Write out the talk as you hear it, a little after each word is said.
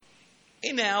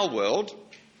In our world,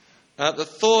 the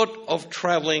thought of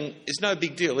travelling is no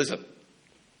big deal, is it?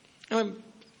 I mean,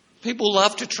 people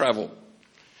love to travel.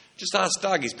 Just ask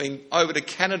Doug. He's been over to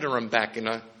Canada and back in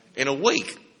a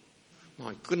week.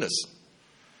 My goodness.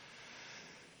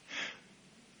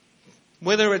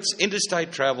 Whether it's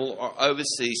interstate travel or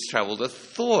overseas travel, the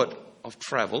thought of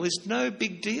travel is no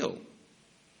big deal.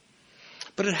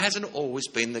 But it hasn't always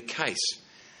been the case.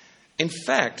 In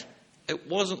fact, it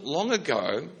wasn't long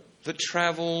ago that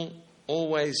travel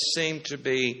always seemed to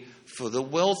be for the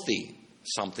wealthy,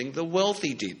 something the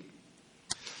wealthy did.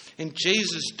 In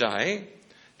Jesus' day,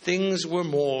 things were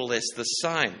more or less the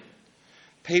same.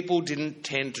 People didn't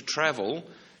tend to travel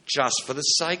just for the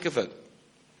sake of it.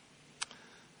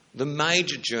 The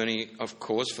major journey, of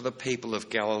course, for the people of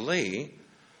Galilee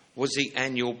was the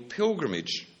annual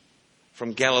pilgrimage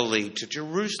from Galilee to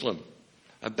Jerusalem,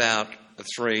 about a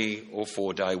 3 or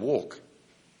 4 day walk.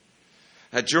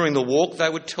 During the walk, they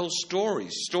would tell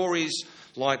stories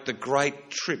like the great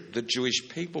trip the Jewish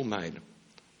people made,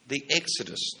 the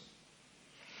Exodus,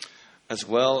 as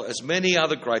well as many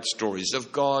other great stories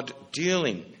of God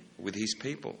dealing with his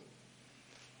people.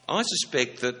 I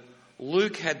suspect that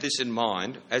Luke had this in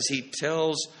mind as he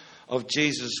tells of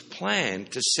Jesus' plan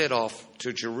to set off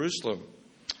to Jerusalem,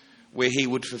 where he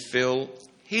would fulfill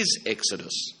his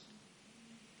Exodus.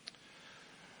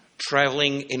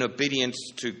 Travelling in obedience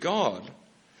to God,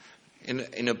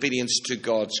 in obedience to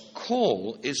God's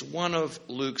call, is one of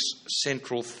Luke's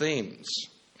central themes.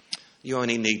 You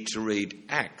only need to read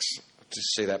Acts to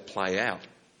see that play out.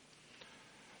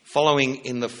 Following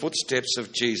in the footsteps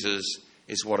of Jesus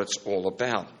is what it's all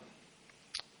about.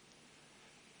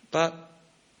 But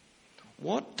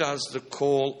what does the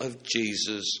call of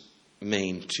Jesus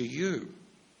mean to you?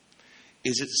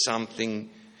 Is it something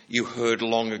you heard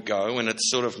long ago and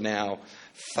it's sort of now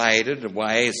faded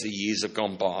away as the years have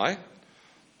gone by?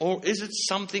 Or is it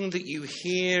something that you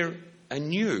hear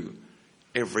anew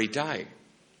every day?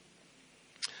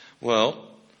 Well,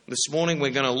 this morning we're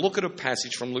going to look at a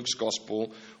passage from Luke's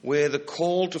Gospel where the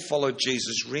call to follow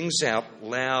Jesus rings out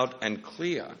loud and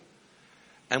clear,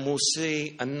 and we'll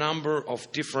see a number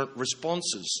of different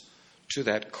responses to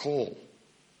that call.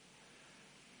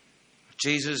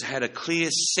 Jesus had a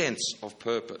clear sense of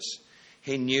purpose.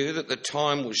 He knew that the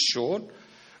time was short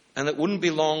and it wouldn't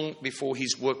be long before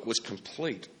his work was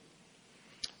complete.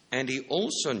 And he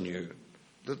also knew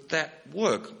that that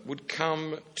work would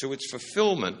come to its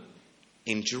fulfillment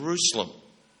in Jerusalem.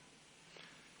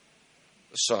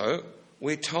 So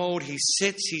we're told he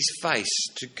sets his face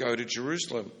to go to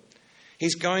Jerusalem.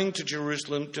 He's going to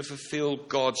Jerusalem to fulfill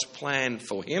God's plan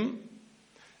for him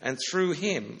and through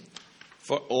him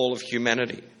for all of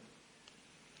humanity.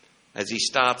 As he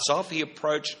starts off, he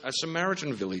approached a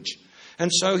Samaritan village, and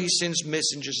so he sends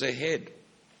messengers ahead.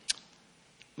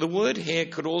 The word here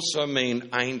could also mean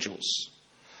angels.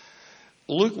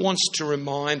 Luke wants to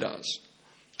remind us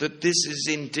that this is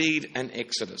indeed an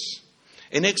exodus.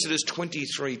 In Exodus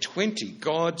 23:20,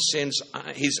 God sends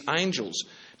his angels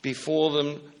before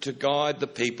them to guide the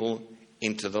people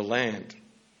into the land.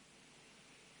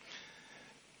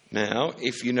 Now,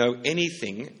 if you know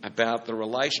anything about the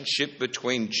relationship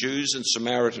between Jews and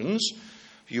Samaritans,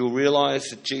 you'll realise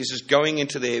that Jesus going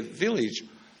into their village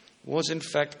was in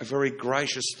fact a very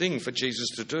gracious thing for Jesus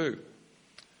to do.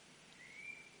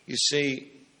 You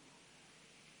see,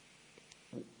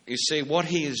 what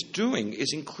he is doing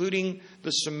is including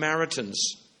the Samaritans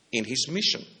in his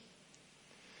mission.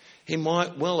 He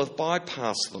might well have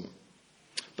bypassed them,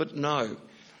 but no,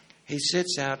 he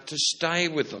sets out to stay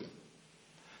with them,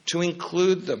 to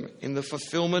include them in the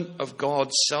fulfillment of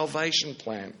God's salvation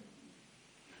plan.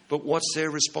 But what's their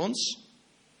response?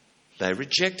 They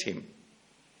reject him.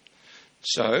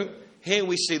 So here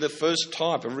we see the first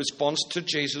type of response to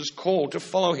Jesus' call to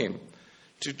follow him,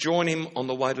 to join him on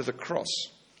the way to the cross.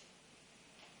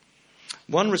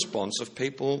 One response of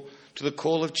people to the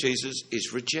call of Jesus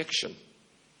is rejection.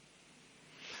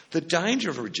 The danger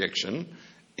of rejection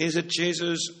is that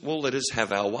Jesus will let us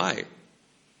have our way.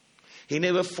 He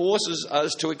never forces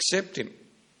us to accept him.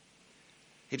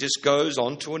 He just goes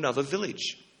on to another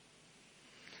village.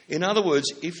 In other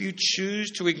words, if you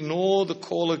choose to ignore the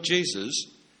call of Jesus,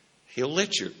 he'll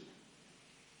let you.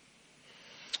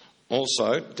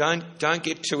 Also, don't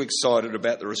get too excited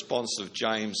about the response of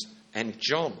James and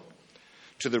John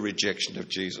to the rejection of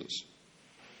Jesus.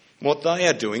 What they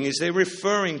are doing is they're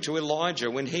referring to Elijah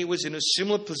when he was in a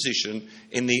similar position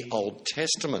in the Old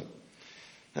Testament.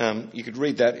 You could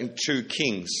read that in 2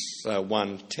 Kings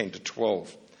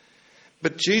 1:10-12.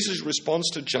 But Jesus' response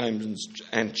to James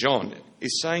and John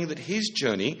is saying that his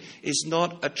journey is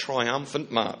not a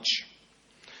triumphant march.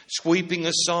 sweeping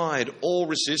aside all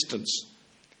resistance.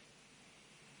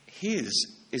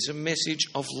 His is a message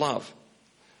of love,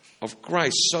 of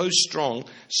grace, so strong,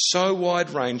 so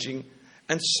wide-ranging,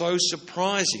 and so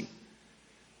surprising.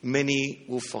 Many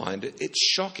will find it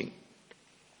shocking.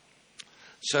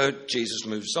 So Jesus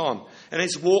moves on. And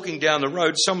as he's walking down the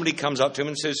road, somebody comes up to him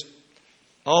and says,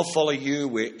 "I'll follow you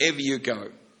wherever you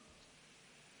go."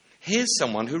 Here's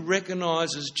someone who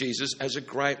recognises Jesus as a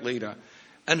great leader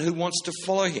and who wants to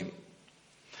follow him.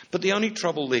 But the only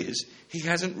trouble is he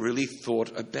hasn't really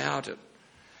thought about it.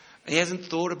 He hasn't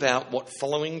thought about what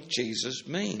following Jesus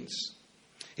means.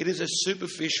 It is a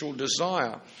superficial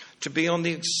desire to be on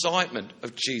the excitement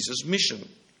of Jesus' mission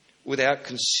without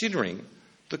considering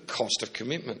the cost of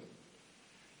commitment.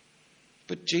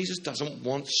 But Jesus doesn't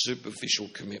want superficial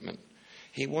commitment.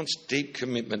 He wants deep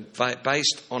commitment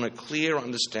based on a clear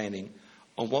understanding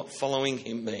of what following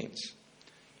him means.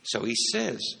 So he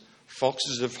says,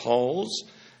 "Foxes have holes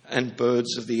and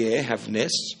birds of the air have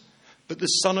nests, but the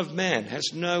Son of Man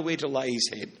has nowhere to lay his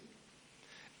head."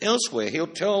 Elsewhere,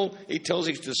 he tells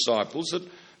his disciples that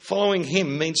following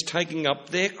him means taking up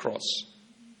their cross.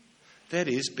 That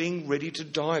is, being ready to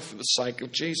die for the sake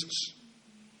of Jesus.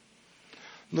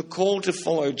 The call to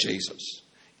follow Jesus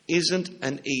isn't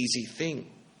an easy thing.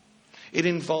 It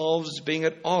involves being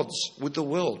at odds with the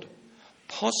world,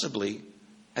 possibly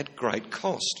at great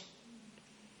cost.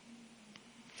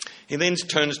 He then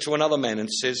turns to another man and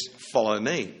says, "Follow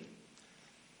me."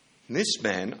 This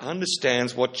man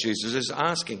understands what Jesus is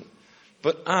asking,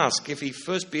 but asks if he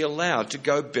first be allowed to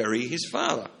go bury his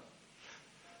father.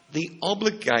 The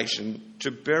obligation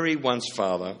to bury one's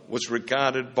father was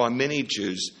regarded by many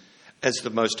Jews as the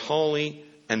most holy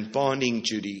and binding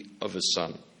duty of a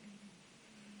son.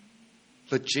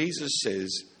 But Jesus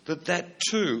says that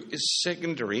too is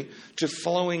secondary to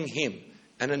following him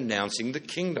and announcing the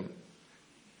kingdom.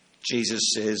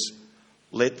 Jesus says,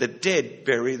 "Let the dead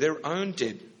bury their own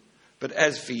dead. But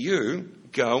as for you,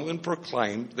 go and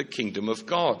proclaim the kingdom of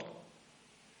God."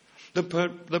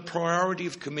 The priority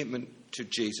of commitment to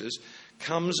Jesus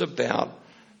comes about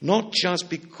not just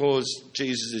because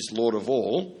Jesus is Lord of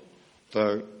all,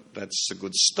 though that's a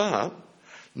good start.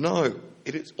 No,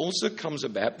 it also comes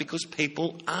about because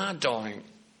people are dying.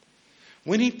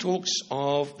 When he talks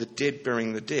of the dead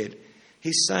burying the dead,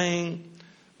 he's saying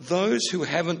those who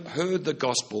haven't heard the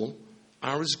gospel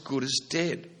are as good as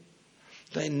dead.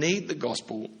 They need the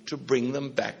gospel to bring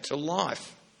them back to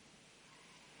life.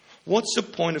 What's the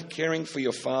point of caring for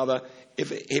your father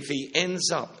if he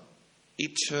ends up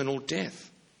eternal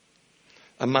death?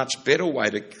 A much better way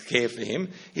to care for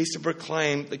him is to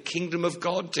proclaim the kingdom of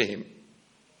God to him,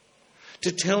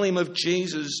 to tell him of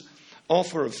Jesus'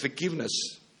 offer of forgiveness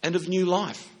and of new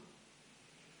life.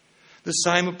 The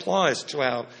same applies to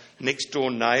our next door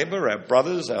neighbour, our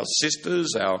brothers, our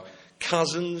sisters, our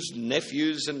cousins,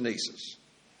 nephews and nieces.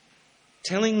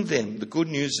 Telling them the good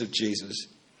news of Jesus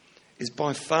is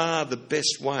by far the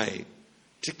best way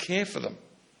to care for them.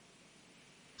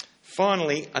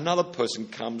 Finally, another person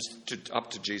comes up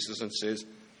to Jesus and says,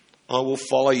 "I will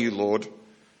follow you, Lord,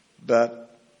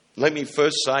 but let me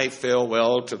first say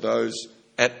farewell to those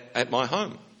at my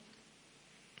home."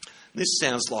 To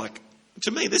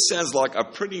me, this sounds like a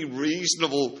pretty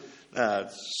reasonable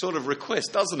sort of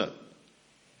request, doesn't it?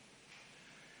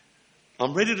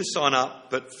 I'm ready to sign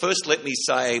up, but first let me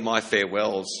say my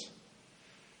farewells.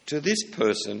 To this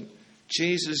person,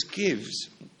 Jesus gives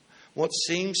what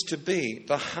seems to be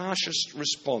the harshest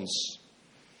response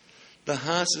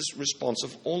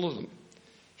of all of them.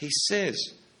 He says,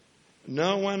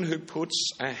 "No one who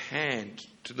puts a hand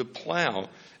to the plough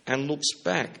and looks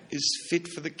back is fit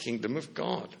for the kingdom of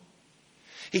God."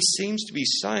 He seems to be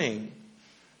saying,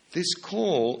 this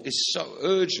call is so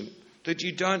urgent that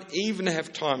you don't even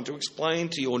have time to explain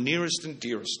to your nearest and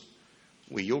dearest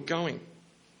where you're going.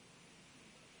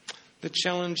 The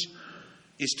challenge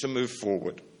is to move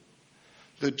forward.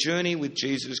 The journey with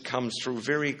Jesus comes through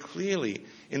very clearly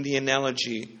in the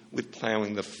analogy with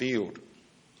ploughing the field.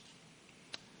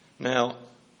 Now,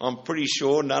 I'm pretty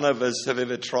sure none of us have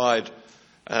ever tried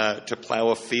to plough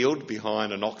a field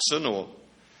behind an oxen or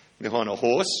behind a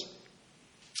horse,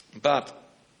 but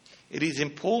it is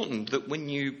important that when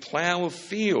you plough a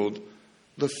field,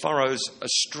 the furrows are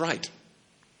straight.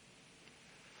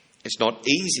 It's not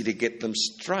easy to get them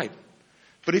straight.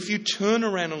 But if you turn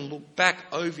around and look back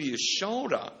over your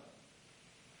shoulder,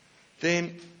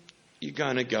 then you're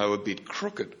going to go a bit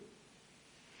crooked.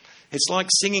 It's like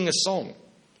singing a song.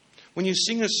 When you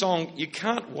sing a song, you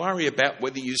can't worry about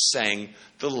whether you sang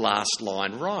the last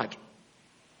line right.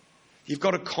 You've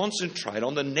got to concentrate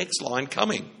on the next line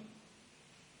coming.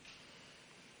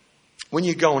 When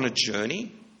you go on a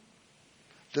journey,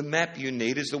 the map you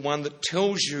need is the one that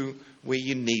tells you where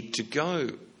you need to go,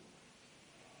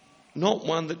 not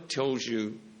one that tells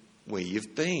you where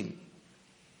you've been.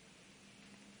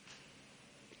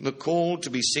 The call to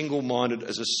be single-minded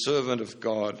as a servant of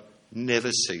God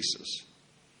never ceases.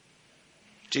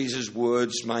 Jesus'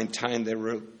 words maintain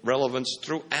their relevance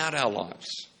throughout our lives.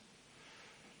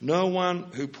 No one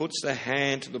who puts their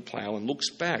hand to the plough and looks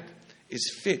back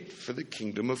is fit for the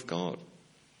kingdom of God.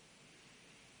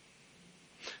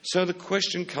 So the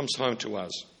question comes home to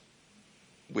us.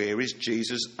 Where is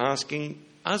Jesus asking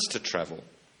us to travel?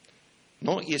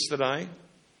 Not yesterday,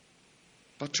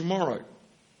 but tomorrow.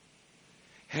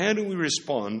 How do we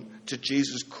respond to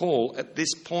Jesus' call at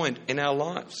this point in our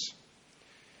lives?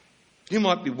 You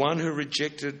might be one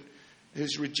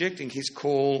who's rejecting his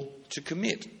call to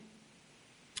commit.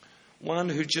 One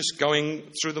who's just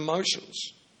going through the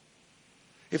motions.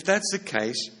 If that's the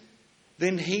case,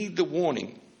 then heed the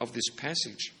warning of this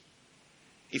passage.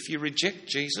 If you reject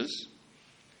Jesus,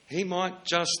 he might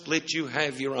just let you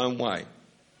have your own way.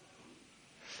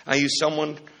 Are you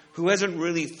someone who hasn't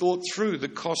really thought through the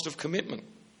cost of commitment?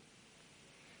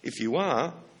 If you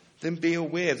are, then be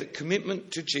aware that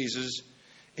commitment to Jesus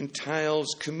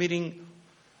entails committing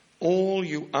all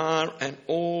you are and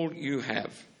all you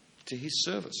have to his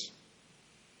service.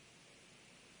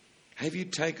 Have you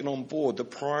taken on board the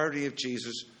priority of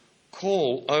Jesus'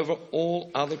 call over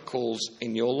all other calls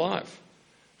in your life,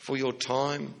 for your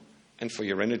time and for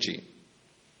your energy?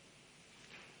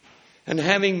 And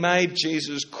having made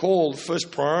Jesus' call the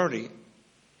first priority,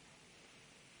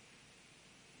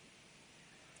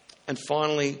 and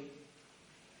finally,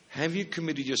 have you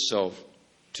committed yourself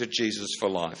to Jesus for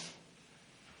life?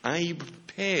 Are you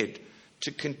prepared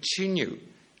to continue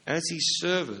as his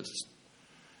servant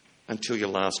until your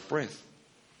last breath?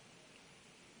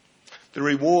 The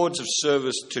rewards of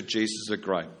service to Jesus are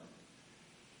great,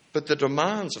 but the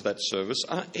demands of that service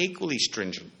are equally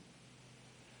stringent.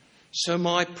 So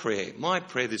my prayer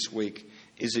this week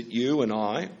is that you and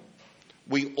I,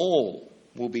 we all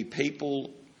will be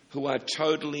people who are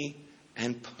totally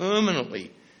and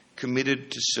permanently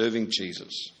committed to serving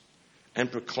Jesus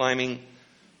and proclaiming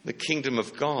the kingdom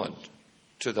of God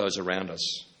to those around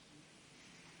us.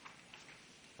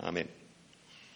 Amen.